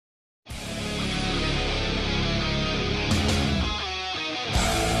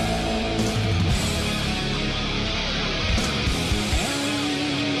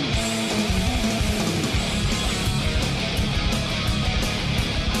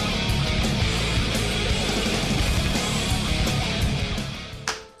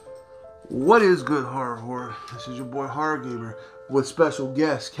What is good, horror? This is your boy Horror Gamer with special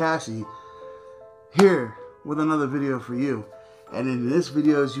guest Cassie here with another video for you. And in this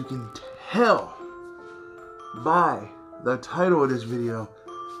video, as you can tell by the title of this video,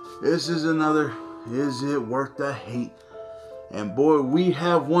 this is another Is It Worth the Hate? And boy, we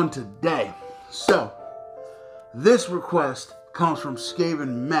have one today. So this request comes from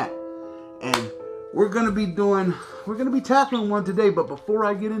Skaven Matt, and we're gonna be tackling one today. But before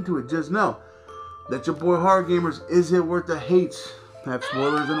I get into it, just know that your boy Horror Gamers Is It Worth the Hates have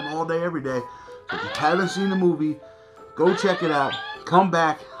spoilers in them all day, every day. So if you haven't seen the movie, go check it out. Come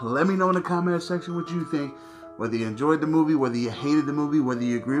back, let me know in the comment section what you think. Whether you enjoyed the movie, whether you hated the movie, whether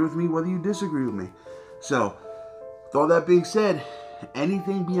you agree with me, whether you disagree with me. So, with all that being said,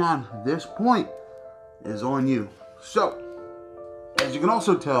 anything beyond this point is on you. So, as you can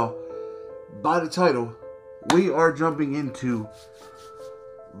also tell by the title, we are jumping into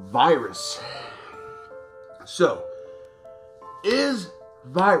Virus. So, is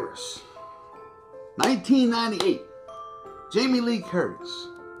Virus 1998, Jamie Lee Curtis,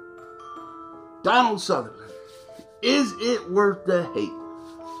 Donald Sutherland, is it worth the hate?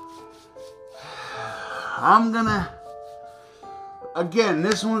 Again,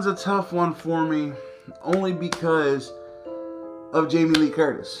 this one's a tough one for me, only because of Jamie Lee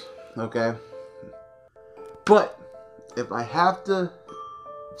Curtis, okay? But, if I have to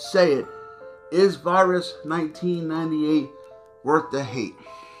say it, is Virus 1998 worth the hate?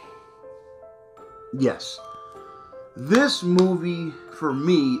 Yes. This movie, for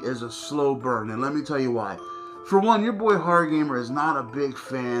me, is a slow burn, and let me tell you why. For one, your boy Horror Gamer is not a big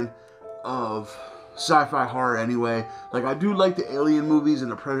fan of sci-fi horror anyway. Like, I do like the Alien movies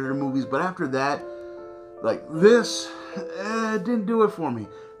and the Predator movies, but after that, like, this didn't do it for me.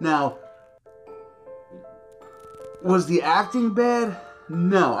 Now, was the acting bad?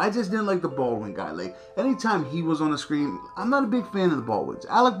 No, I just didn't like the Baldwin guy. Like, anytime he was on the screen, I'm not a big fan of the Baldwins.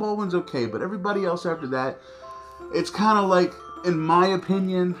 Alec Baldwin's okay, but everybody else after that, it's kind of like, in my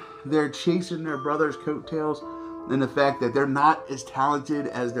opinion, they're chasing their brother's coattails, and the fact that they're not as talented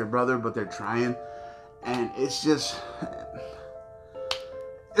as their brother, but they're trying, and it's just,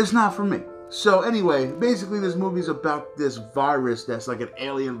 it's not for me. So anyway, basically this movie's about this virus that's like an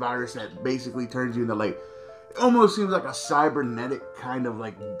alien virus that basically turns you into, like, it almost seems like a cybernetic kind of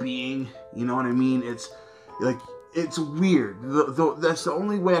like being, you know what I mean? It's like, it's weird. That's the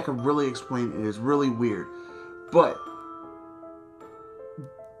only way I can really explain it. It's really weird. But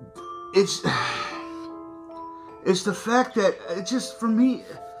it's the fact that it just, for me,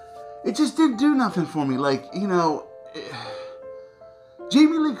 it just didn't do nothing for me. Like, you know,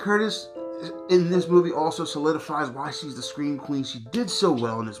 Jamie Lee Curtis in this movie also solidifies why she's the Scream Queen. She did so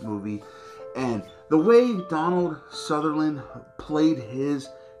well in this movie. And the way Donald Sutherland played his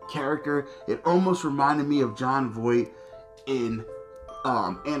character, it almost reminded me of Jon Voight in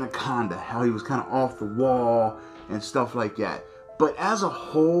Anaconda. How he was kind of off the wall and stuff like that. But as a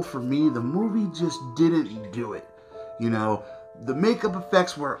whole, for me, the movie just didn't do it. You know, the makeup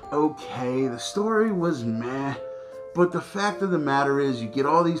effects were okay. The story was meh. But the fact of the matter is, you get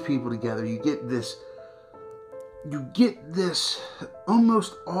all these people together. You get this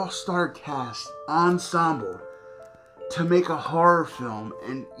almost all-star cast ensemble to make a horror film.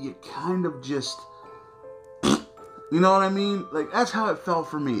 And you kind of just, you know what I mean? Like, that's how it felt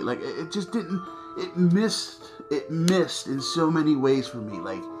for me. Like, it just didn't, it missed in so many ways for me.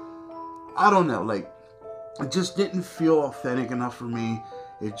 Like, I don't know, like, it just didn't feel authentic enough for me.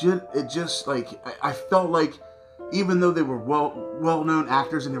 It just like, I felt like, even though they were well-known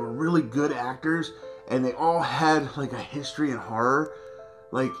actors and they were really good actors, and they all had like a history in horror,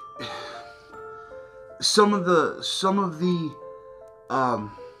 like, some of the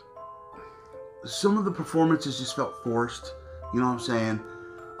performances just felt forced. You know what I'm saying?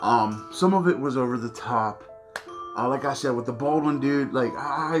 Some of it was over the top. Like I said, with the Baldwin dude, like,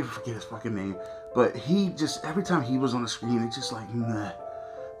 I forget his fucking name, but he just, every time he was on the screen, it's just like, meh.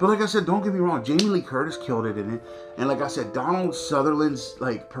 But like I said, don't get me wrong, Jamie Lee Curtis killed it in it, and like I said, Donald Sutherland's,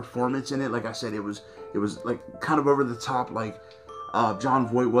 like, performance in it, like I said, it was like kind of over the top, like Jon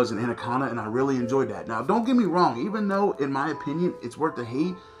Voight was in Anaconda, and I really enjoyed that. Now, don't get me wrong, even though, in my opinion, it's worth the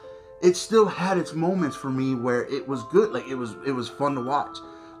hate, it still had its moments for me where it was good. Like, it was fun to watch.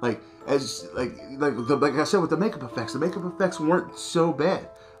 Like, as like I said, with the makeup effects weren't so bad.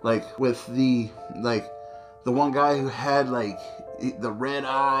 Like, with the one guy who had, like, the red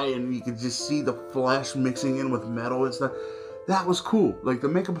eye, and you could just see the flesh mixing in with metal and stuff. That was cool. Like, the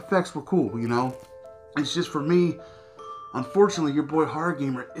makeup effects were cool, you know? It's just, for me, unfortunately, your boy Horror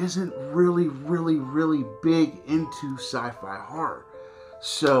Gamer isn't really big into sci-fi horror.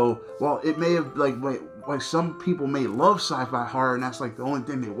 So, while it may have, like some people may love sci-fi horror and that's like the only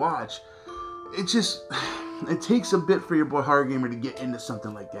thing they watch, it takes a bit for your boy Horror Gamer to get into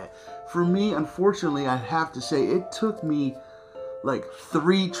something like that. For me, unfortunately, I have to say, it took me like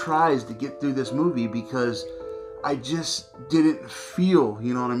 3 tries to get through this movie because I just didn't feel,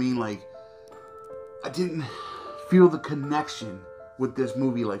 you know what I mean? Like, I didn't feel the connection with this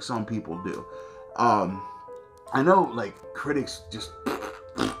movie like some people do. I know, like, critics just,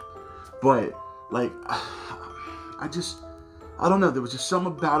 but, like, I don't know, there was just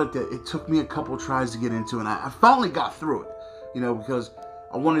something about it that it took me a couple tries to get into, and I finally got through it, you know, because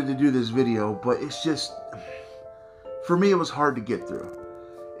I wanted to do this video, but it's just, for me, it was hard to get through.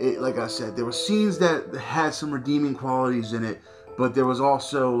 Like I said, there were scenes that had some redeeming qualities in it, but there was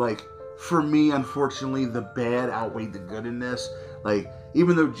also, like, for me, unfortunately, the bad outweighed the good in this. Like,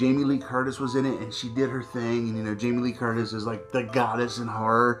 even though Jamie Lee Curtis was in it and she did her thing, and, you know, Jamie Lee Curtis is like the goddess in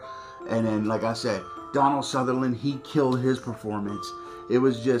horror, and then, like I said, Donald Sutherland, he killed his performance. It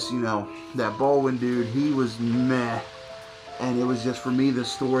was just, you know, that Baldwin dude, he was meh, and it was just, for me, the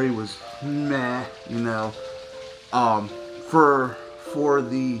story was meh, you know. For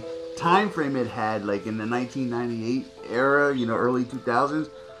the time frame it had, like in the 1998 era, you know, early 2000s,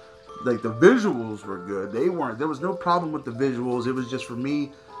 like the visuals were good. There was no problem with the visuals. It was just, for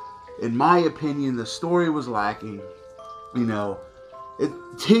me, in my opinion, the story was lacking. You know, it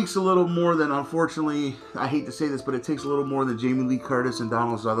takes a little more than, unfortunately, I hate to say this, but it takes a little more than Jamie Lee Curtis and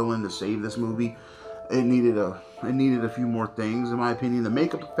Donald Sutherland to save this movie. It needed a few more things, in my opinion. The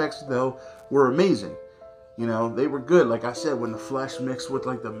makeup effects, though, were amazing. You know, they were good. Like I said, when the flesh mixed with,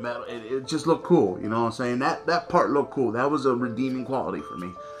 like, the metal, it just looked cool. You know what I'm saying? That part looked cool. That was a redeeming quality for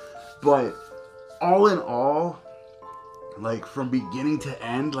me. But all in all, like, from beginning to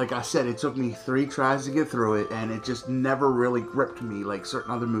end, like I said, it took me 3 tries to get through it, and it just never really gripped me like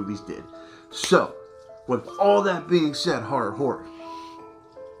certain other movies did. So, with all that being said, horror,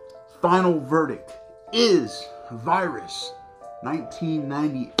 final verdict is Virus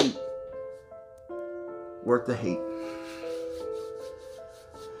 1998. Worth the hate.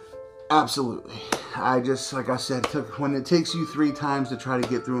 Absolutely. Like I said, when it takes you 3 times to try to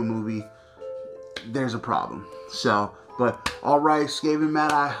get through a movie, there's a problem. So, but alright, Skaven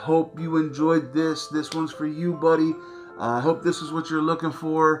Matt, I hope you enjoyed this. This one's for you, buddy. I hope this is what you're looking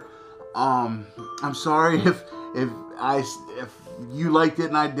for. I'm sorry if you liked it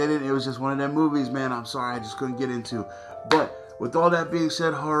and I didn't. It was just one of them movies, man. I'm sorry, I just couldn't get into. But with all that being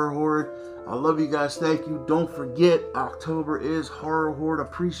said, Horror Horde, I love you guys. Thank you. Don't forget, October is Horror Horde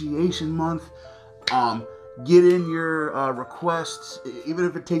Appreciation Month. Get in your requests, even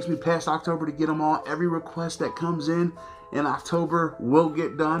if it takes me past October to get them all. Every request that comes in October will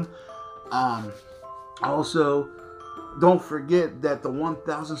get done. Also, don't forget that the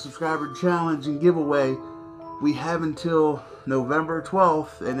 1,000 subscriber challenge and giveaway, we have until November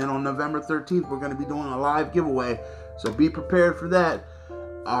 12th, and then on November 13th, we're going to be doing a live giveaway. So be prepared for that.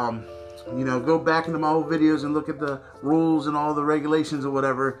 You know, go back into my old videos and look at the rules and all the regulations or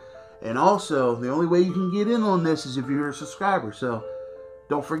whatever. And also, the only way you can get in on this is if you're a subscriber. So,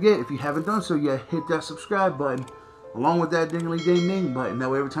 don't forget, if you haven't done so yet, hit that subscribe button, along with that ding-a-ling-ding-ding button. That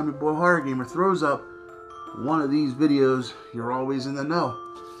way, every time your boy Horror Gamer throws up one of these videos, you're always in the know.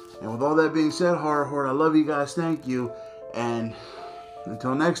 And with all that being said, Horror Horde, I love you guys. Thank you. And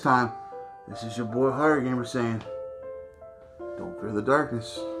until next time, this is your boy Horror Gamer saying, don't fear the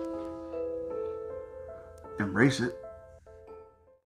darkness. Embrace it.